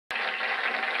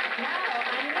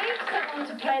someone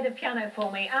to play the piano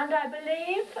for me, and I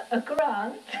believe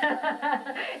Grant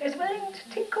is willing to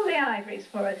tinkle the ivories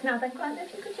for us. Now then, Grant,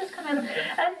 if you could just come over.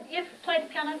 You've played the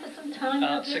piano for some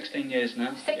time, 16 years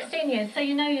now. 16 years, so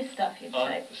you know your stuff, you'd say.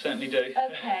 I certainly do.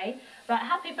 Okay. Right,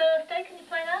 Happy Birthday, can you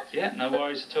play that? Yeah, no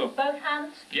worries at all. Both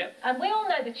hands? Yep. And we all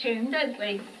know the tune, don't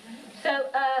we?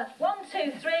 So, 1,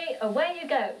 2, 3, away you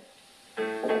go.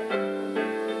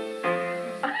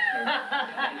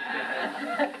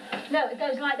 No, it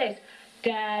goes like this.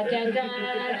 Da da da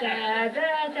da da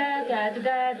da da da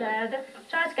da da da.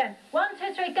 Try it again. 1,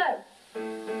 2, 3, go.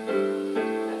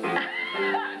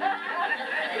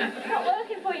 It's not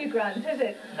working for you, Grant, is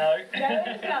it? No. No,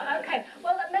 it's not. Okay.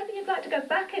 Well, maybe you'd like to go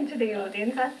back into the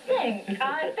audience. I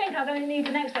think I'm going to need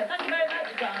an expert. Thank you very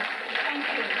much, Grant. Thank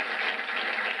you.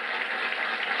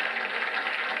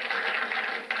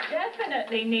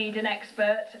 Definitely need an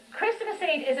expert. Christopher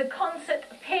Seed is a concert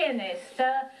pianist.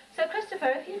 So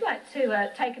Christopher, if you'd like to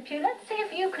take a few, let's see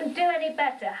if you can do any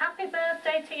better. Happy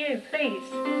birthday to you, please.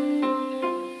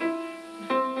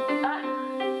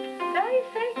 There you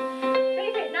see.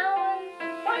 Leave it now.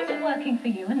 Why is it working for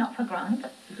you and not for Grant?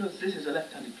 Because this is a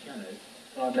left-handed piano.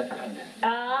 I'm left-handed.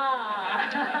 Ah.